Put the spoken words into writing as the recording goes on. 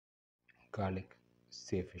garlic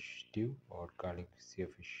seerfish stew or garlic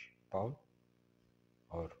seerfish bowl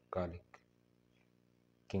or garlic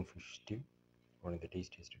kingfish stew. One of the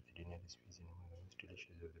tastiest of the dinner recipes and one of the most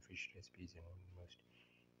delicious of the fish recipes and one of the most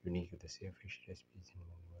unique of the seerfish recipes and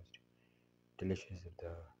one of the most delicious of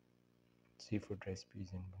the seafood recipes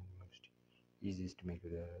and one of the most easiest to make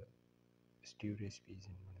of the stew recipes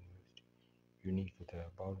and one of the most unique of the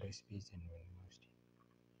bowl recipes and one of the most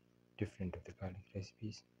different of the garlic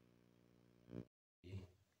recipes.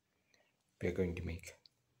 We are going to make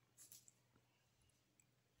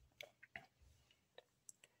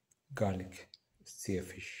garlic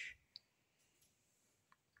seerfish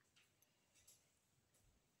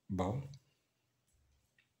bowl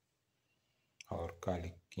or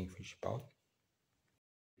garlic kingfish bowl.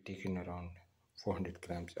 Taken around 400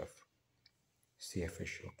 grams of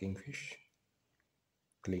seerfish or kingfish,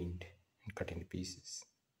 cleaned and cut into pieces.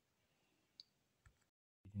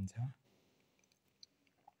 Ingredients are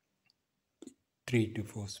 3 to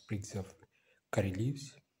 4 sprigs of curry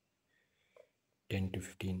leaves, 10 to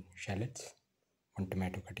 15 shallots, 1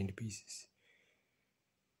 tomato cut into pieces,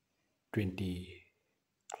 20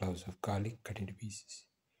 cloves of garlic cut into pieces,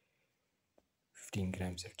 15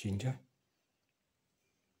 grams of ginger.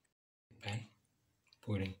 Pan,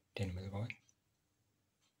 pour in 10 ml of oil.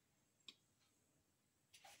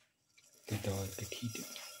 Let the oil get heated.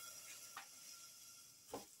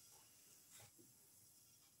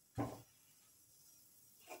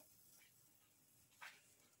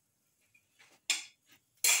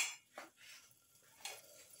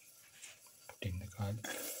 Put in the garlic.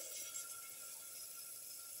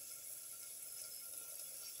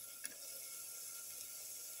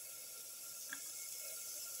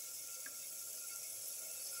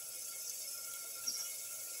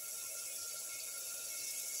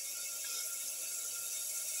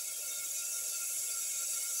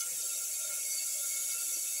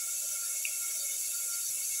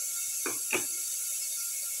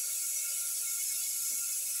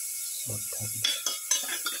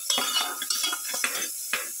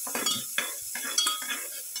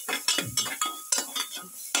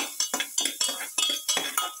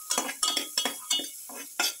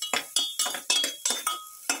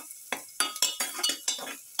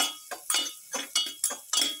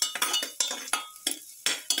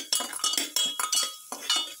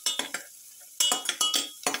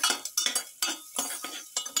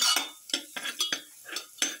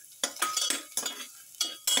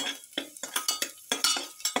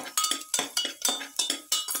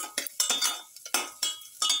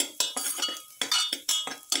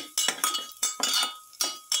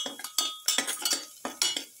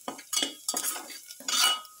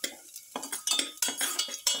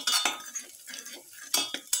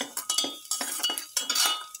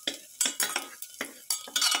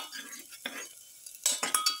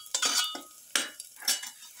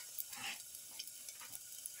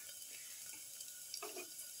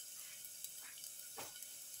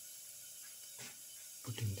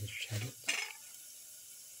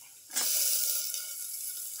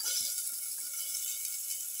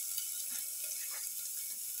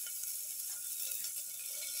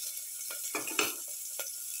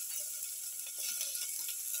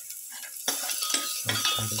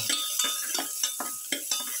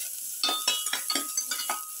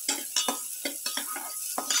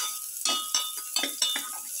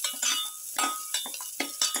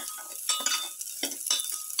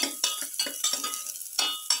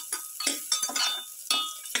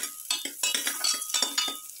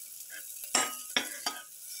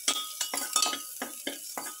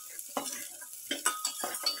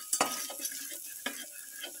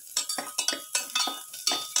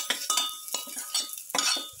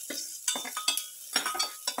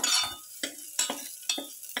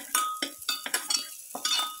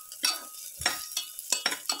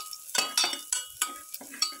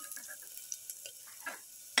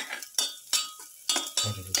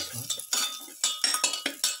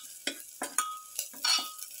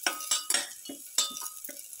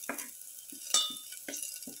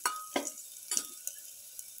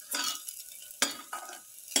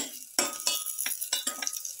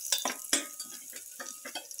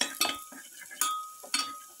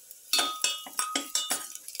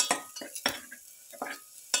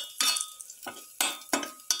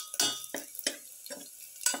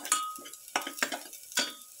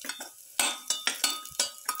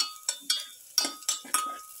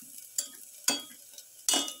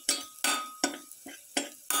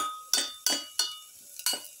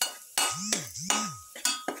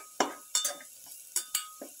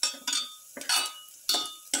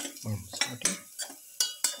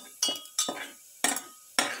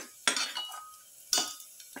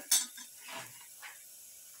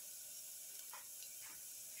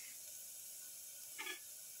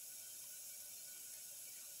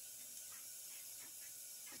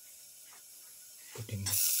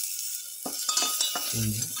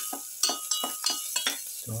 ginger,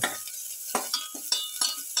 salt,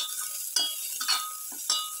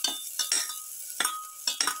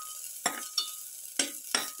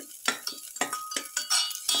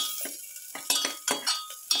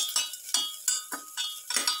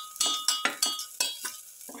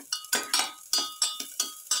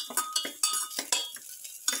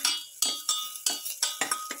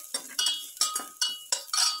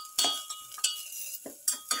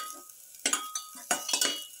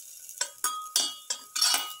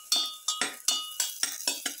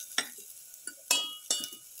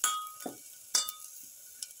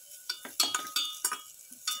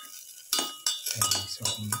 caraway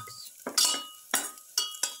salt mix.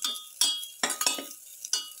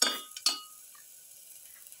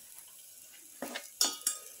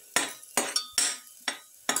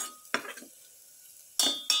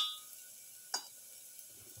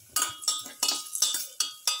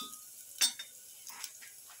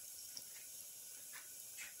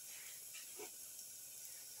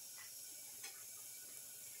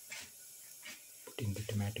 Put in the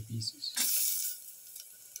tomato pieces.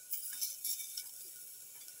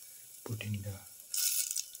 Put in the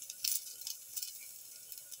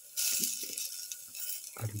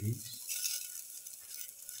curry leaves.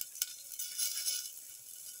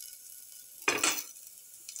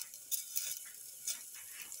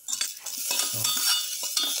 Salt.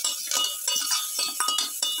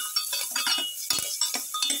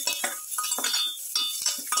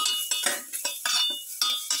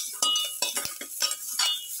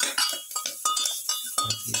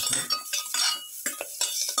 Parsley salt.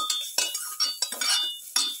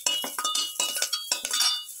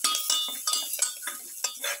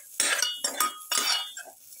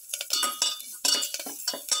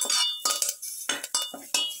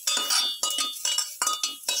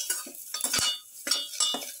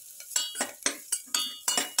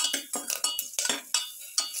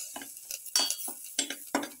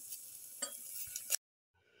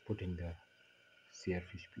 Put in the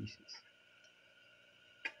seerfish pieces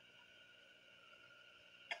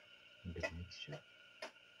into the mixture.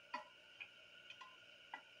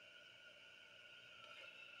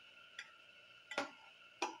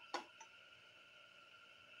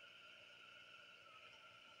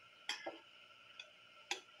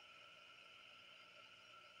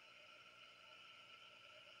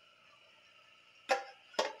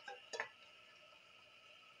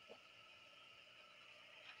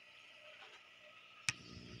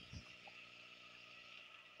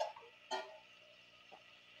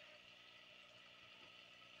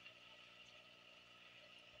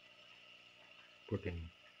 Put in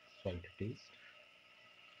salt to taste.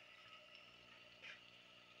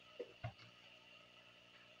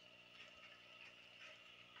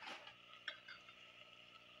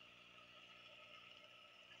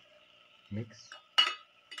 Mix.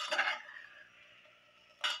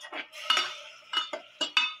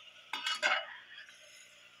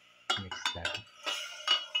 Mix that.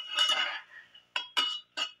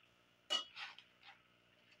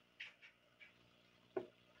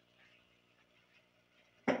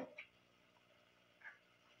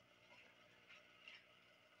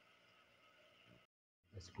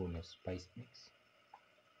 A spoon of spice mix.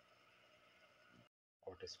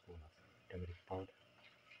 Quarter spoon of turmeric powder.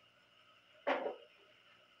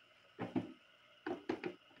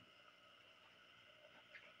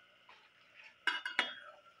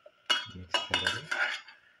 Mix that away.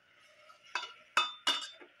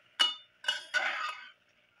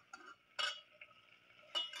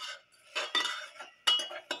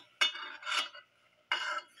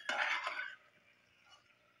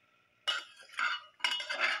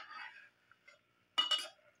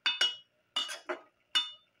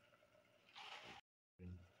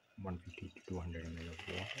 150 to 200 ml of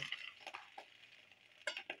water.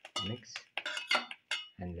 Mix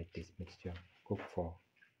and let this mixture cook for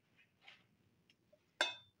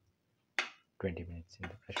 20 minutes in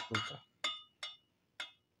the pressure cooker.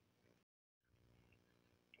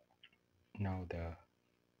 Now the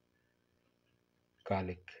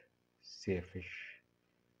garlic seerfish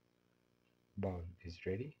bowl is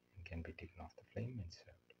ready and can be taken off the flame and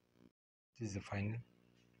served. This is the final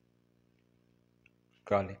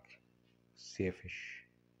garlic seerfish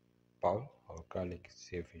bowl or garlic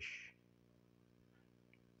seerfish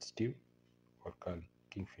stew or garlic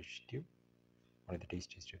kingfish stew. One of the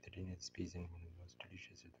tastiest of the dinner recipes and one of the most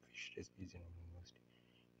delicious of the fish recipes and one of the most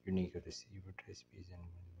unique of the seafood recipes and one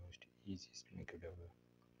of the most easiest to make of the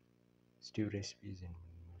stew recipes and one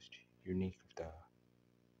of the most unique of the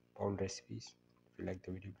bowl recipes. If you like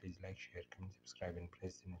the video, please like, share, comment, subscribe and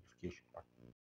press the notification button.